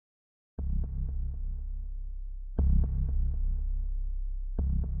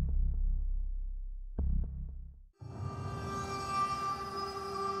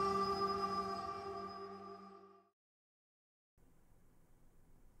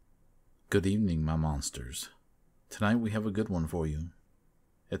Good evening, my monsters. Tonight we have a good one for you.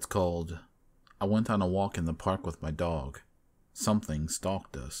 It's called, I Went on a Walk in the Park with My Dog. Something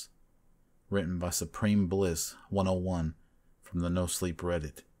Stalked Us. Written by Supreme Bliss 101 from the NoSleep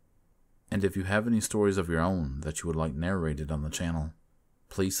Reddit. And if you have any stories of your own that you would like narrated on the channel,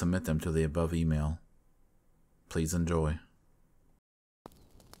 please submit them to the above email. Please enjoy.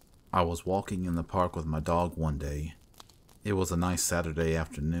 I was walking in the park with my dog one day. It was a nice Saturday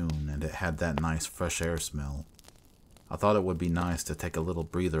afternoon, and it had that nice fresh air smell. I thought it would be nice to take a little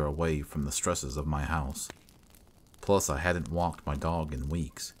breather away from the stresses of my house. Plus, I hadn't walked my dog in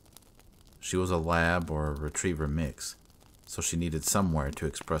weeks. She was a lab or a retriever mix, so she needed somewhere to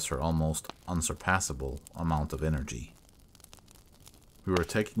express her almost unsurpassable amount of energy. We were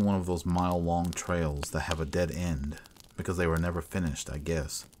taking one of those mile-long trails that have a dead end, because they were never finished, I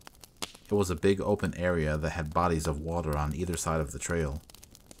guess. It was a big open area that had bodies of water on either side of the trail.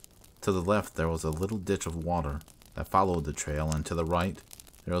 To the left there was a little ditch of water that followed the trail, and to the right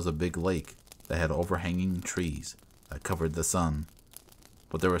there was a big lake that had overhanging trees that covered the sun.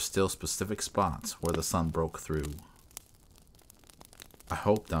 But there were still specific spots where the sun broke through. I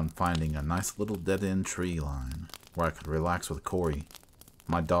hoped on finding a nice little dead-end tree line where I could relax with Corey,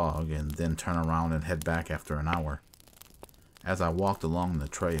 my dog, and then turn around and head back after an hour. As I walked along the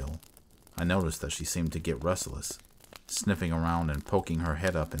trail, I noticed that she seemed to get restless, sniffing around and poking her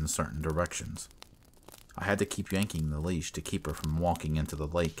head up in certain directions. I had to keep yanking the leash to keep her from walking into the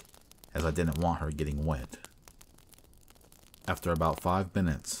lake, as I didn't want her getting wet. After about 5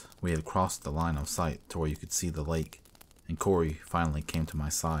 minutes, we had crossed the line of sight to where you could see the lake, and Corey finally came to my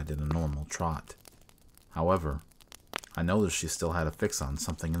side in a normal trot. However, I noticed she still had a fix on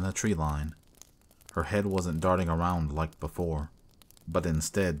something in the tree line. Her head wasn't darting around like before, but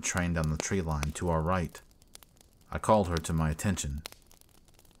instead trained on the tree line to our right. I called her to my attention.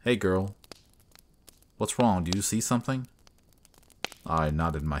 "Hey girl, what's wrong? Do you see something?" I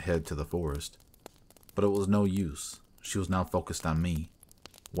nodded my head to the forest, but it was no use. She was now focused on me,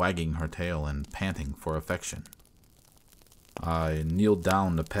 wagging her tail and panting for affection. I kneeled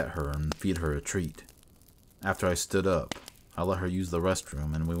down to pet her and feed her a treat. After I stood up, I let her use the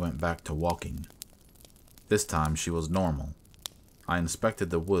restroom and we went back to walking. This time she was normal. I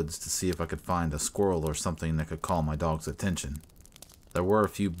inspected the woods to see if I could find a squirrel or something that could call my dog's attention. There were a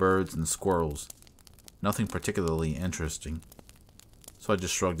few birds and squirrels, nothing particularly interesting, so I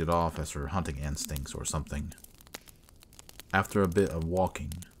just shrugged it off as her hunting instincts or something. After a bit of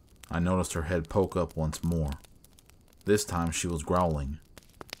walking, I noticed her head poke up once more. This time she was growling.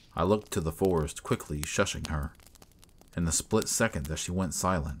 I looked to the forest, quickly shushing her. In the split second that she went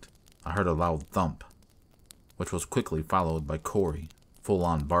silent, I heard a loud thump, which was quickly followed by Corey,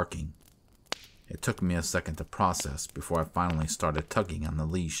 full-on barking. It took me a second to process before I finally started tugging on the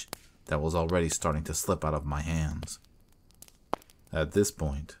leash that was already starting to slip out of my hands. At this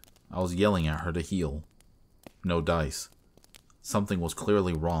point, I was yelling at her to heel. No dice. Something was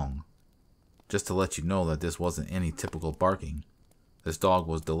clearly wrong. Just to let you know that this wasn't any typical barking. This dog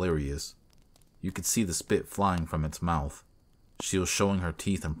was delirious. You could see the spit flying from its mouth. She was showing her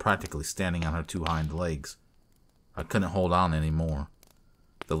teeth and practically standing on her 2 hind legs. I couldn't hold on anymore.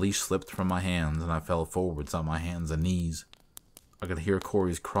 The leash slipped from my hands and I fell forwards on my hands and knees. I could hear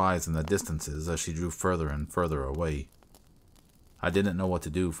Corey's cries in the distances as she drew further and further away. I didn't know what to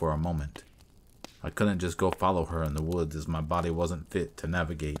do for a moment. I couldn't just go follow her in the woods as my body wasn't fit to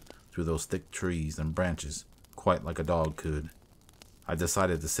navigate through those thick trees and branches quite like a dog could. I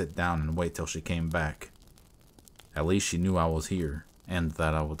decided to sit down and wait till she came back. At least she knew I was here, and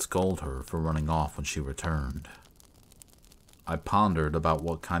that I would scold her for running off when she returned. I pondered about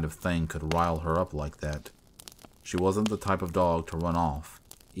what kind of thing could rile her up like that. She wasn't the type of dog to run off,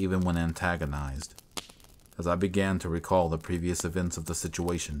 even when antagonized. As I began to recall the previous events of the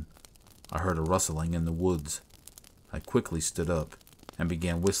situation, I heard a rustling in the woods. I quickly stood up and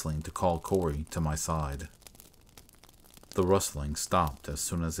began whistling to call Corey to my side. The rustling stopped as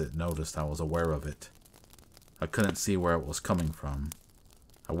soon as it noticed I was aware of it. I couldn't see where it was coming from.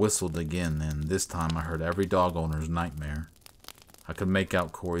 I whistled again, and this time I heard every dog owner's nightmare. I could make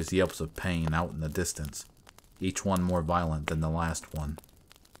out Corey's yelps of pain out in the distance, each one more violent than the last one.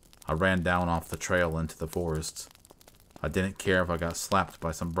 I ran down off the trail into the forests. I didn't care if I got slapped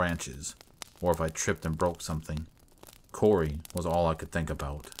by some branches, or if I tripped and broke something. Corey was all I could think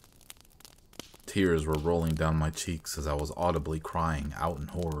about. Tears were rolling down my cheeks as I was audibly crying out in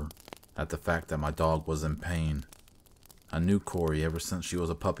horror at the fact that my dog was in pain. I knew Corey ever since she was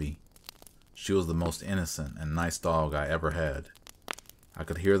a puppy. She was the most innocent and nice dog I ever had. I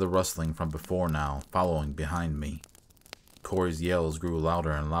could hear the rustling from before now following behind me. Corey's yells grew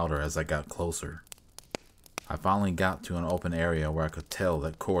louder and louder as I got closer. I finally got to an open area where I could tell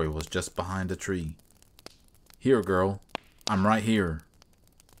that Corey was just behind a tree. "Here, girl. I'm right here,"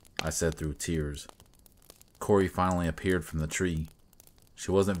 I said through tears. Corey finally appeared from the tree.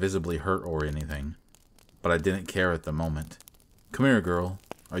 She wasn't visibly hurt or anything, but I didn't care at the moment. "Come here, girl.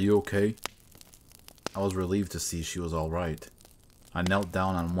 Are you okay?" I was relieved to see she was all right. I knelt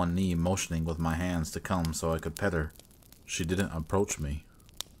down on one knee, motioning with my hands to come so I could pet her. She didn't approach me.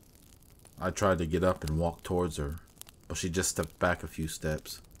 I tried to get up and walk towards her, but she just stepped back a few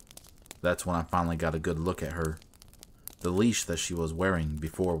steps. That's when I finally got a good look at her. The leash that she was wearing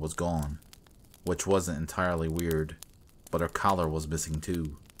before was gone, which wasn't entirely weird, but her collar was missing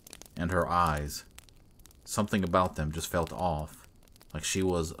too, and her eyes. Something about them just felt off, like she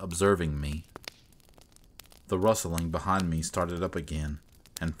was observing me. The rustling behind me started up again,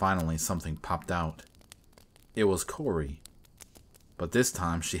 and finally something popped out. It was Corey, but this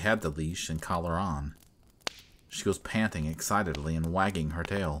time she had the leash and collar on. She was panting excitedly and wagging her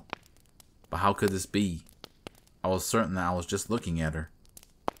tail. But how could this be? I was certain that I was just looking at her.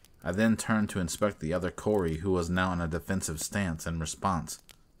 I then turned to inspect the other Corey, who was now in a defensive stance in response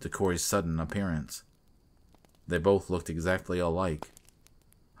to Corey's sudden appearance. They both looked exactly alike.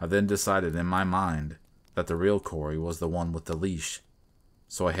 I then decided in my mind that the real Corey was the one with the leash,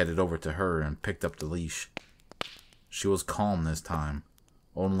 so I headed over to her and picked up the leash. She was calm this time,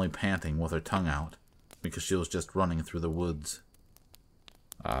 only panting with her tongue out, because she was just running through the woods.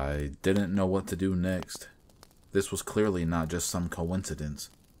 I didn't know what to do next. This was clearly not just some coincidence.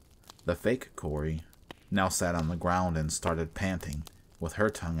 The fake Corey now sat on the ground and started panting, with her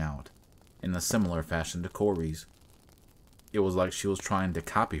tongue out, in a similar fashion to Corey's. It was like she was trying to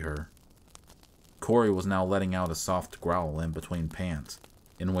copy her. Corey was now letting out a soft growl in between pants,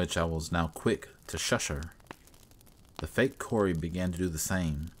 in which I was now quick to shush her. The fake Corey began to do the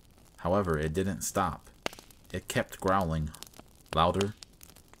same. However, it didn't stop. It kept growling, louder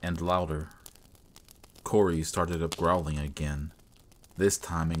and louder. Corey started up growling again, this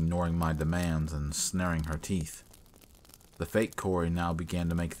time ignoring my demands and snaring her teeth. The fake Corey now began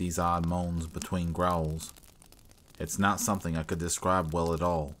to make these odd moans between growls. It's not something I could describe well at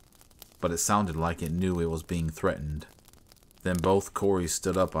all, but it sounded like it knew it was being threatened. Then both Coreys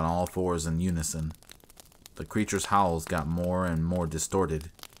stood up on all fours in unison. The creature's howls got more and more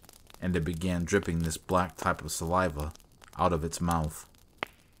distorted, and it began dripping this black type of saliva out of its mouth.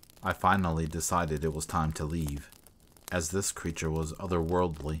 I finally decided it was time to leave, as this creature was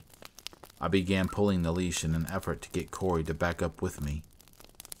otherworldly. I began pulling the leash in an effort to get Corey to back up with me.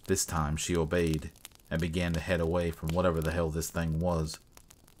 This time she obeyed, and began to head away from whatever the hell this thing was.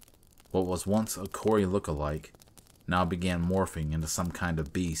 What was once a Corey look-alike now began morphing into some kind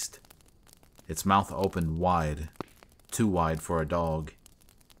of beast. Its mouth opened wide, too wide for a dog,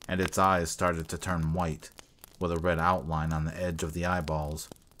 and its eyes started to turn white, with a red outline on the edge of the eyeballs.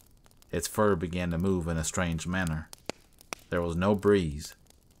 Its fur began to move in a strange manner. There was no breeze,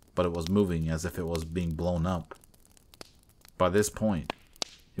 but it was moving as if it was being blown up. By this point,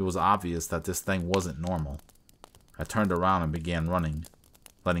 it was obvious that this thing wasn't normal. I turned around and began running,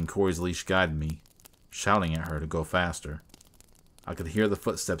 letting Corey's leash guide me, shouting at her to go faster. I could hear the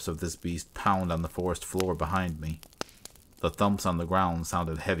footsteps of this beast pound on the forest floor behind me. The thumps on the ground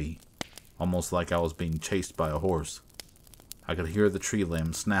sounded heavy, almost like I was being chased by a horse. I could hear the tree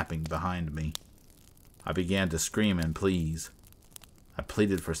limbs snapping behind me. I began to scream and please. I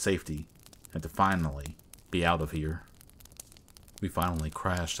pleaded for safety and to finally be out of here. We finally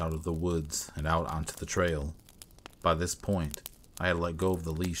crashed out of the woods and out onto the trail. By this point, I had let go of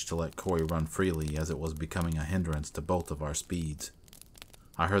the leash to let Corey run freely, as it was becoming a hindrance to both of our speeds.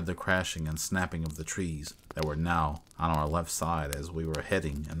 I heard the crashing and snapping of the trees that were now on our left side as we were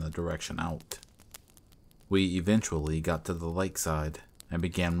heading in the direction out. We eventually got to the lakeside and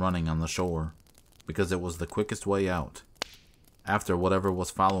began running on the shore, because it was the quickest way out. After whatever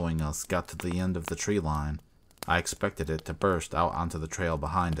was following us got to the end of the tree line, I expected it to burst out onto the trail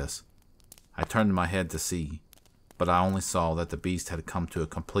behind us. I turned my head to see, but I only saw that the beast had come to a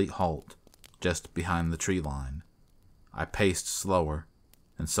complete halt just behind the tree line. I paced slower,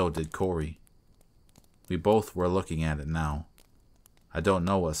 and so did Corey. We both were looking at it now. I don't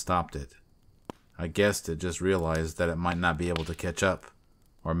know what stopped it. I guessed it just realized that it might not be able to catch up,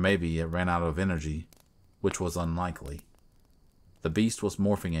 or maybe it ran out of energy, which was unlikely. The beast was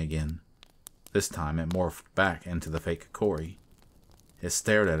morphing again. This time it morphed back into the fake Corey. It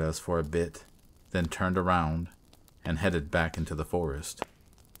stared at us for a bit, then turned around and headed back into the forest.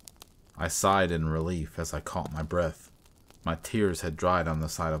 I sighed in relief as I caught my breath. My tears had dried on the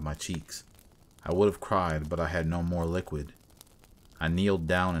side of my cheeks. I would have cried, but I had no more liquid. I kneeled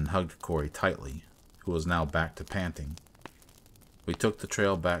down and hugged Corey tightly, who was now back to panting. We took the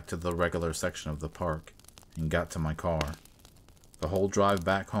trail back to the regular section of the park and got to my car. The whole drive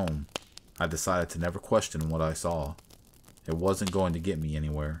back home, I decided to never question what I saw. It wasn't going to get me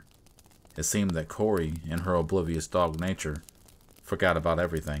anywhere. It seemed that Corey, in her oblivious dog nature, forgot about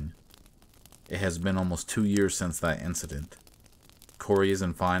everything. It has been almost 2 years since that incident. Corey is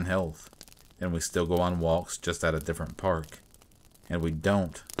in fine health, and we still go on walks just at a different park, and we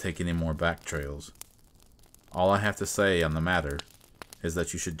don't take any more back trails. All I have to say on the matter is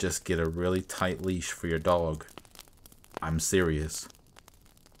that you should just get a really tight leash for your dog. I'm serious.